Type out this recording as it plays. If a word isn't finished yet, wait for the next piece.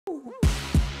Hey,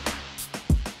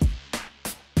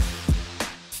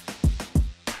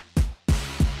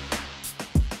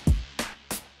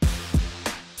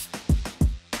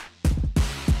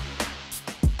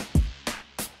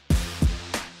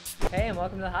 and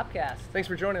welcome to the Hopcast. Thanks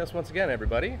for joining us once again,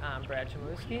 everybody. I'm Brad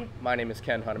Chmielewski. My name is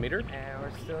Ken Hunnemeder. And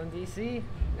we're still in D.C.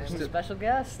 and a special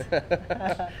guest.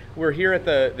 We're here at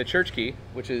the ChurchKey,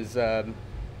 which is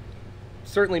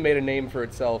certainly made a name for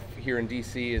itself here in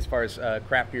D.C. as far as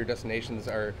craft beer destinations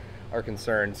are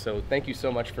concerned. So thank you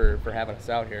so much for having us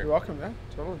out here. You're welcome, yeah,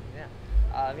 totally.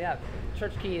 Yeah,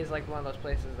 ChurchKey is like one of those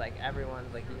places like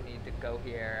everyone's like, you need to go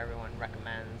here, everyone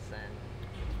recommends,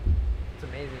 and it's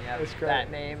amazing you have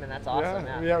that name, and that's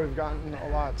awesome. Yeah, we've gotten a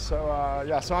lot.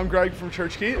 So so I'm Greg from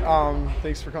ChurchKey.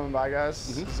 Thanks for coming by,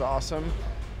 guys. This is awesome.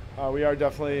 We are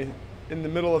definitely in the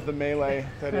middle of the melee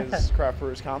that is Craft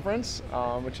Brewers Conference,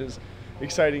 which is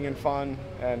exciting and fun,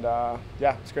 and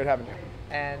it's great having you.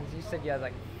 And you said you had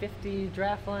like 50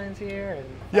 draft lines here.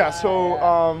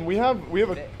 And we have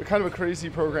a kind of a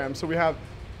crazy program. So we have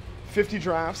 50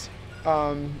 drafts,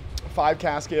 5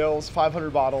 cask ales, 500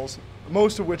 bottles,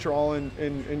 most of which are all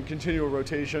in continual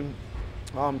rotation.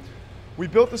 We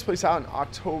built this place out in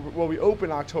October. Well, we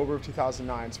opened October of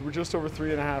 2009, so we're just over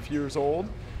 3.5 years old,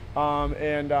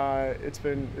 and it's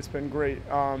been great.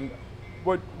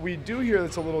 What we do here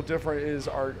that's a little different is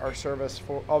our service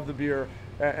of the beer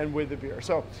and with the beer.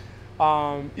 So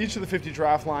each of the 50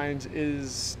 draft lines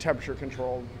is temperature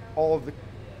controlled. All of the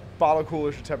bottle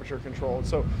coolers are temperature controlled.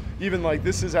 So even like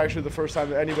this is actually the first time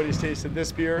that anybody's tasted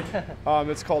this beer.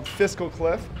 It's called Fiscal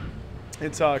Cliff.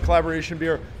 It's a collaboration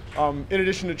beer. In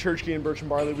addition to ChurchKey and Birch and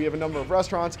Barley, we have a number of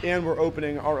restaurants, and we're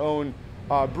opening our own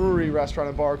brewery, restaurant,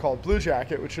 and bar called Blue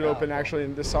Jacket, which should open actually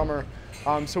in this summer.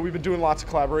 So we've been doing lots of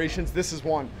collaborations. This is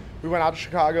one. We went out to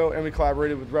Chicago and we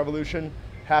collaborated with Revolution,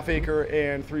 Half Acre,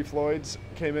 and Three Floyds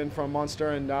came in from Munster,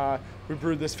 and we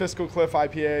brewed this Fiscal Cliff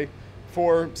IPA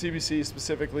for CBC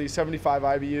specifically, 75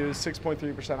 IBUs,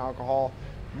 6.3% alcohol,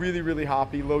 really, really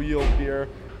hoppy, low yield beer.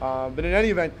 But in any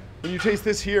event, when you taste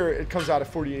this here, it comes out at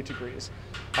 48 degrees.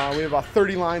 We have about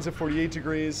 30 lines at 48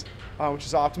 degrees, which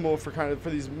is optimal for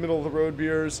these middle of the road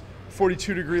beers.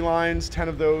 42 degree lines, 10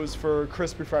 of those for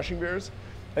crisp, refreshing beers.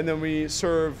 And then we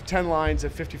serve 10 lines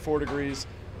at 54 degrees.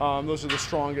 Those are the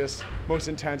strongest, most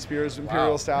intense beers,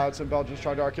 Imperial Stouts and Belgian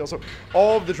Strong Dark Ale. So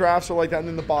all of the drafts are like that, and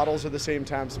then the bottles are the same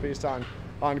temps based on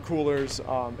coolers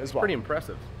as well. Pretty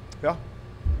impressive. Yeah.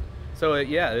 So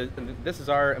this is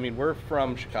we're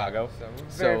from Chicago.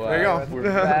 So there you go. We're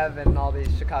Rev and all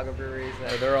these Chicago breweries.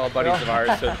 They're all buddies of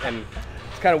ours, and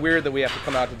it's kind of weird that we have to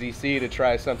come out to D.C. to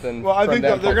try something. Well, I think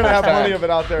they're going to have plenty of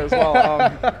it out there as well.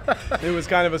 It was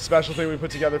kind of a special thing we put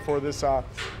together for this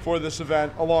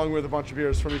event, along with a bunch of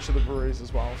beers from each of the breweries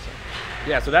as well. So.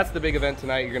 Yeah, so that's the big event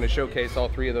tonight. You're going to showcase all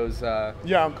 3 of those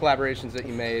collaborations that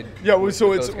you made. Yeah,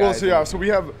 so we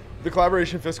have the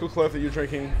collaboration Fiscal Cliff that you're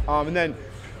drinking, and then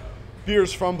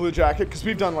beers from Blue Jacket, because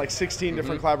we've done like 16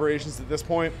 different collaborations at this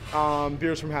point.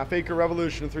 Beers from Half Acre,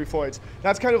 Revolution, and Three Floyds.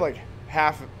 That's kind of like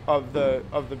half of the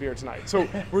beer tonight. So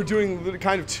we're doing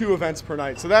kind of 2 events per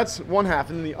night. So that's one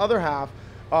half, and then the other half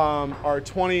are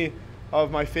 20 of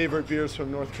my favorite beers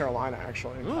from North Carolina,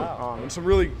 actually. And some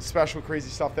really special, crazy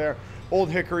stuff there.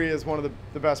 Old Hickory is one of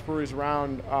the best breweries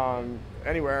around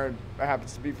anywhere. It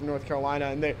happens to be from North Carolina,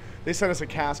 and they sent us a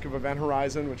cask of Event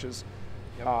Horizon, which is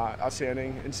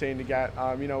outstanding, insane to get.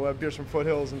 We have beers from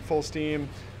Foothills and Full Steam,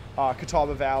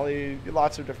 Catawba Valley,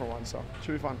 lots of different ones. So it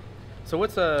should be fun. So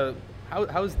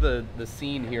how's the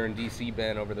scene here in D.C.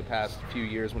 been over the past few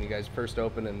years when you guys first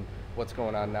opened, and what's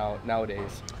going on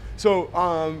nowadays? So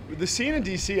the scene in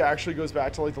D.C. actually goes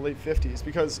back to like the late 50s,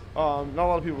 because not a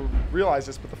lot of people realize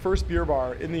this, but the first beer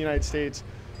bar in the United States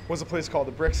was a place called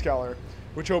the Brickskeller,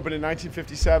 which opened in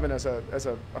 1957 as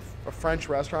a French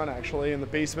restaurant, actually, in the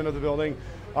basement of the building.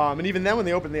 And even then when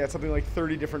they opened, they had something like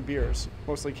 30 different beers,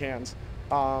 mostly cans.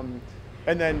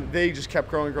 And then they just kept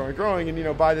growing.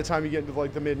 And by the time you get into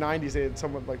like the mid-90s, they had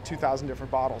somewhat like 2,000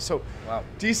 different bottles. So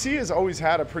DC has always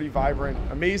had a pretty vibrant,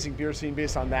 amazing beer scene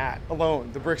based on that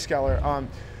alone, the Brickskeller.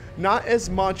 Not as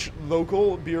much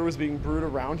local beer was being brewed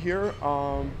around here,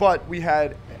 but we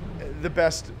had the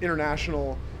best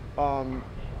international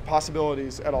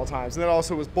possibilities at all times. And that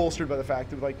also was bolstered by the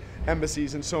fact of like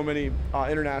embassies and so many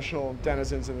international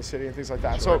denizens in the city and things like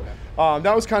that. Sure. So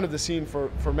that was kind of the scene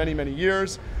for many, many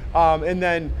years. And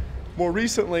then more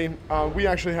recently, we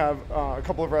actually have a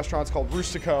couple of restaurants called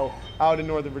Rustico out in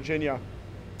Northern Virginia.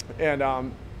 And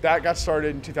that got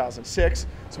started in 2006.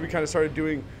 So we kind of started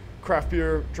doing craft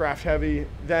beer, draft heavy.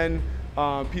 Then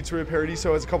Pizzeria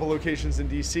Paradiso has a couple locations in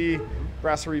DC.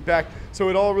 Brasserie Beck. So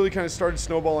it all really kind of started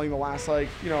snowballing the last, like,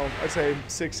 I'd say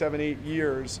 6, 7, 8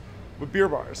 years with beer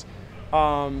bars.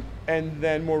 And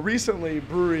then more recently,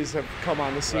 breweries have come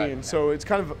on the scene. Right. So it's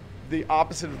kind of the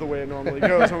opposite of the way it normally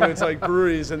goes. When it's like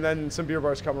breweries and then some beer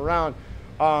bars come around.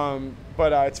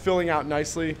 But it's filling out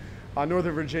nicely.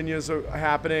 Northern Virginia's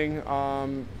happening.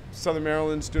 Southern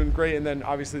Maryland's doing great. And then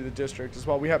obviously the district as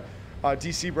well. We have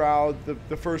D.C. Brow,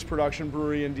 the first production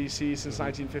brewery in D.C. since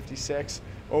 1956,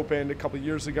 opened a couple of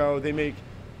years ago. They make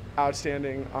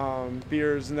outstanding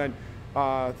beers. And then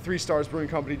 3 Stars Brewing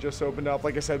Company just opened up.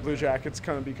 Like I said, Blue Jacket's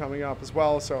kind of be coming up as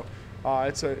well. So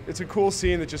it's a cool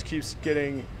scene that just keeps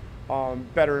getting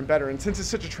better and better. And since it's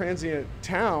such a transient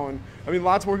town, I mean,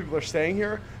 lots more people are staying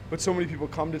here, but so many people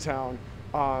come to town.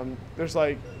 There's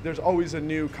always a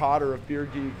new cadre of beer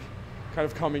geek kind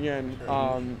of coming in,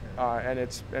 and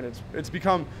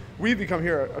we've become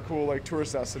here a cool like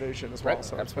tourist destination as well. Right,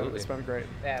 so absolutely. It's been great.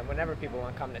 Yeah, whenever people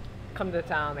want to come to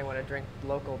town, they want to drink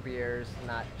local beers,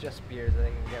 not just beers that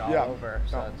they can get all over.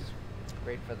 So it's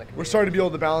great for the community. We're starting to be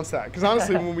able to balance that, because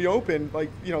honestly, when we opened, like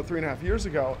 3.5 years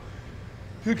ago,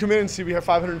 people would come in and see we have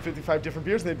 555 different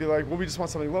beers, and they'd be like, well, we just want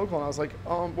something local. And I was like,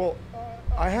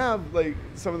 I have like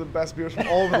some of the best beers from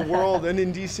all over the world, and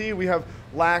in DC we have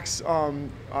lax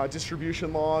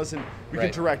distribution laws, and we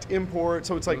can direct import.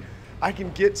 So it's like I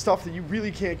can get stuff that you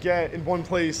really can't get in one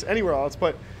place anywhere else.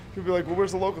 But people be like, well,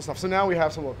 where's the local stuff? So now we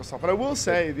have some local stuff. But I will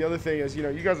say the other thing is, you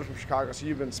guys are from Chicago, so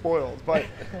you've been spoiled. But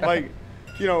like,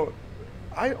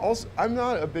 I'm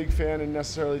not a big fan and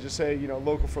necessarily just say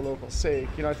local for local's sake.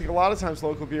 I think a lot of times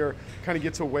local beer kind of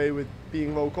gets away with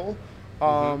being local.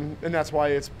 And that's why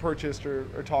it's purchased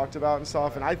or talked about and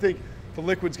stuff. And I think the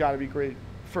liquid's got to be great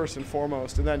first and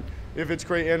foremost. And then if it's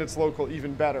great and it's local,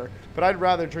 even better. But I'd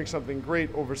rather drink something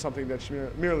great over something that's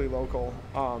merely local.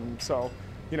 I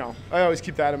always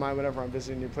keep that in mind whenever I'm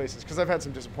visiting new places, because I've had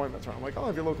some disappointments where I'm like, oh, I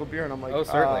have your local beer, and I'm like, oh,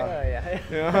 certainly.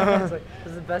 It's like, this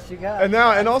is the best you got.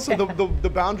 And also the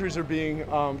boundaries are being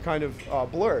kind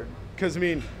of blurred, because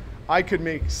I could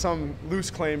make some loose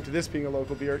claim to this being a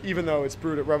local beer, even though it's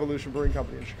brewed at Revolution Brewing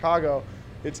Company in Chicago.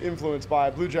 It's influenced by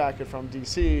Blue Jacket from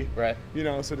DC. Right.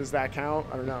 So does that count?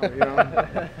 I don't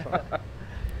know.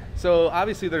 So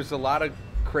obviously there's a lot of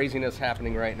craziness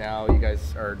happening right now. You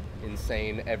guys are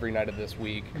insane every night of this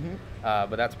week,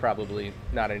 but that's probably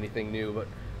not anything new. But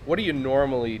what are you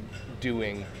normally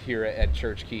doing here at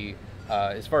ChurchKey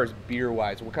as far as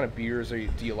beer-wise? What kind of beers do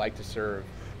you like to serve?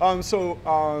 As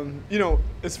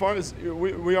far as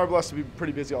we are blessed to be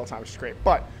pretty busy all the time, which is great.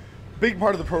 But a big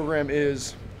part of the program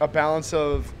is a balance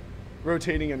of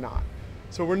rotating and not.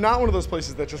 So we're not one of those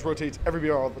places that just rotates every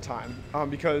beer all the time,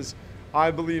 because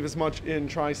I believe as much in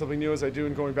trying something new as I do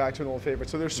in going back to an old favorite.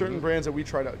 So there's certain brands that we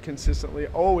try to consistently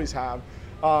always have.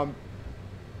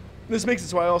 This makes it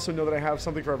so I also know that I have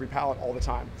something for every palate all the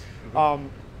time.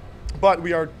 But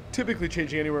we are typically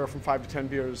changing anywhere from 5 to 10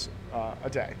 beers a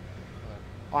day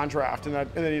on draft, and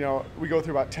then we go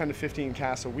through about 10 to 15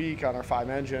 casts a week on our 5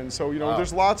 engines. So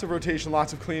there's lots of rotation,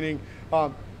 lots of cleaning,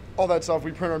 all that stuff.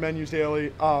 We print our menus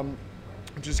daily,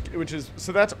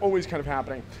 so that's always kind of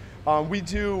happening. We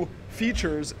do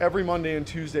features every Monday and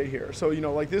Tuesday here. So,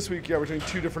 like this week, we're doing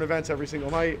 2 different events every single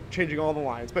night, changing all the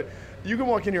lines. But you can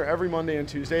walk in here every Monday and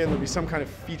Tuesday, and there'll be some kind of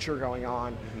feature going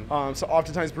on. So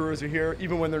oftentimes brewers are here,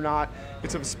 even when they're not.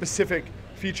 It's a specific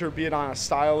feature, be it on a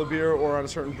style of beer or on a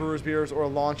certain brewer's beers or a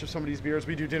launch of somebody's beers.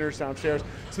 We do dinners downstairs.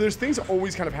 So there's things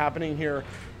always kind of happening here,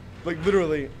 like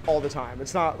literally all the time.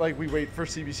 It's not like we wait for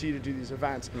CBC to do these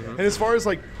events. And as far as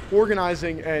like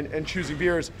organizing and choosing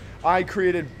beers, I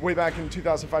created way back in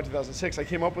 2005, 2006, I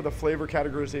came up with a flavor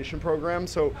categorization program.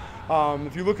 So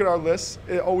if you look at our lists,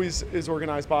 it always is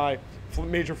organized by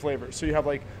major flavors. So you have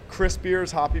like crisp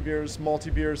beers, hoppy beers,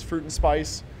 malty beers, fruit and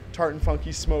spice, tart and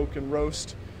funky, smoke and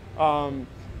roast.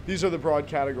 These are the broad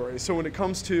categories. So when it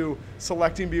comes to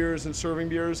selecting beers and serving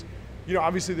beers,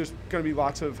 obviously there's going to be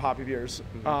lots of hoppy beers,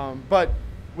 but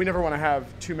we never want to have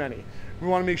too many. We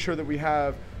want to make sure that we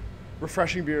have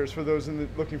refreshing beers for those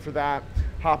looking for that.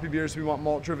 Hoppy beers, we want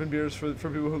malt-driven beers for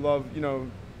people who love,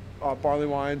 barley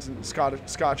wines and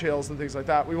Scotch ales and things like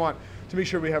that. We want to make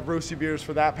sure we have roasty beers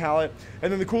for that palate.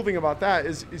 And then the cool thing about that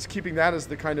is keeping that as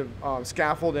the kind of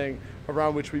scaffolding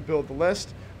around which we build the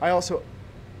list. I also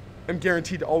am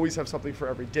guaranteed to always have something for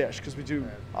every dish, because we do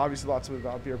obviously lots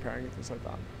of beer pairing and things like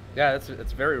that. Yeah,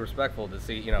 it's very respectful to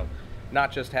see,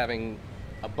 not just having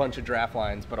a bunch of draft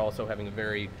lines, but also having a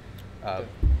very,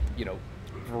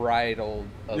 varietal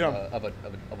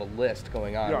of a list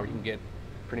going on where you can get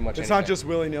pretty much anything. Not just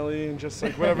willy-nilly and just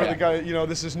like whatever the guy,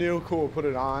 this is new, cool, put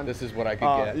it on. This is what I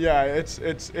could get. Yeah,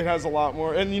 it has a lot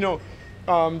more. And,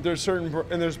 There's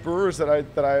there's brewers that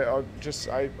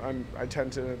I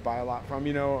tend to buy a lot from.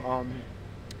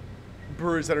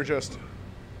 Brewers that are just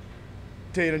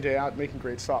day in and day out making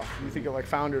great stuff. You think of like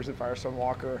Founders at Firestone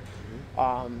Walker,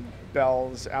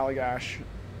 Bell's, Allagash,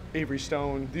 Avery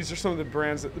Stone. These are some of the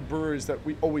brands, the breweries that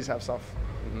we always have stuff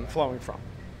flowing from.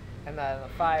 And the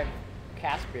 5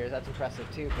 cask beers, that's impressive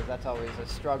too, because that's always a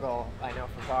struggle, I know,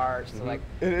 for bars to like.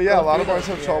 Yeah, a lot of bars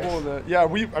have trouble with it. Yeah,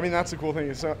 I mean, that's the cool thing.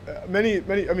 Is many.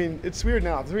 I mean, it's weird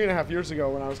now. 3.5 years ago,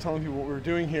 when I was telling people what we were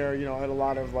doing here, I had a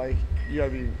lot of like,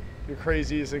 you're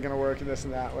crazy, is it going to work, and this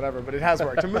and that, whatever. But it has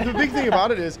worked. And the big thing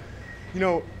about it is,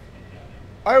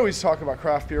 I always talk about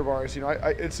craft beer bars.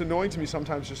 It's annoying to me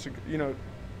sometimes just to,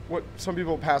 what some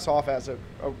people pass off as a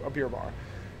beer bar.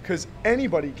 Because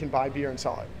anybody can buy beer and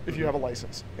sell it if you have a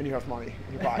license and you have money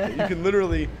and you buy it. You can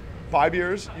literally buy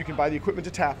beers, you can buy the equipment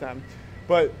to tap them,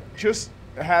 but just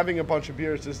having a bunch of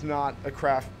beers does not a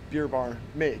craft beer bar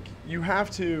make. You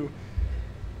have to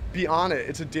be on it.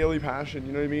 It's a daily passion,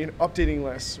 you know what I mean? Updating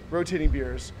lists, rotating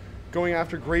beers, going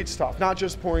after great stuff, not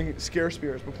just pouring scarce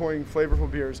beers, but pouring flavorful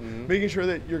beers, making sure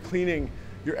that you're cleaning,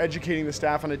 you're educating the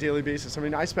staff on a daily basis. I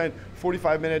mean, I spent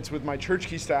 45 minutes with my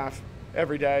ChurchKey staff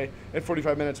every day and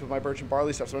 45 minutes with my birch and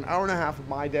barley stuff. So an hour and a half of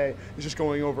my day is just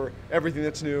going over everything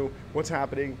that's new, what's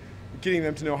happening, getting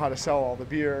them to know how to sell all the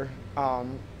beer.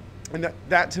 And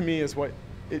that to me is what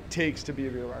it takes to be a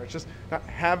beer bar. It's just not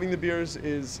having the beers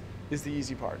is the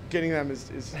easy part. Getting them is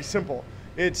simple.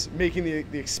 It's making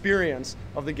the experience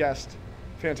of the guest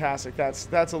fantastic. That's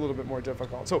a little bit more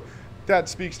difficult. So that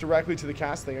speaks directly to the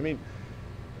cask thing. I mean,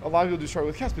 a lot of people do start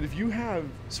with cask, but if you have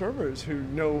servers who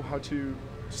know how to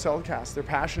sell cask, they're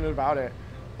passionate about it,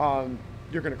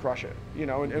 you're going to crush it,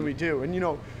 and we do.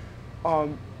 And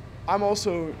I'm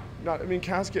also not, I mean,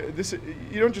 cask,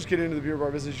 you don't just get into the beer bar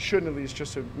business, you shouldn't, at least,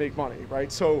 just to make money,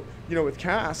 right? So, with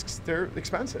casks, they're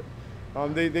expensive.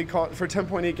 They call it, for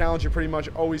 10.8 gallons, you're pretty much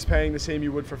always paying the same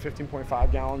you would for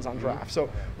 15.5 gallons on draft. So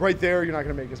right there, you're not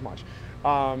going to make as much.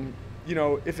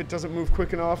 If it doesn't move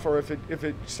quick enough, or if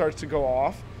it starts to go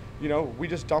off, we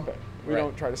just dump it. We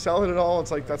don't try to sell it at all. It's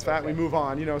like, that's fat, we move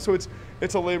on. So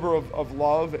it's a labor of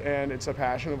love, and it's a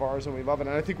passion of ours, and we love it.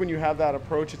 And I think when you have that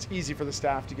approach, it's easy for the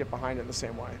staff to get behind it in the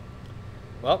same way.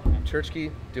 Well,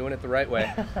 ChurchKey doing it the right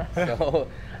way. So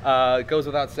it goes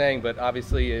without saying, but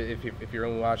obviously if you're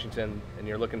in Washington and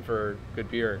you're looking for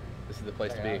good beer, this is the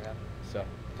place to be. So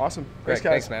awesome. Greg,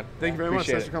 thanks, man. Thank you very much.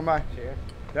 Thanks for coming by. Cheers.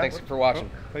 Yeah. Thanks for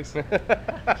watching. Thanks.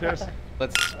 Cheers.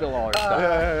 Let's spill all our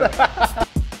stuff. Yeah.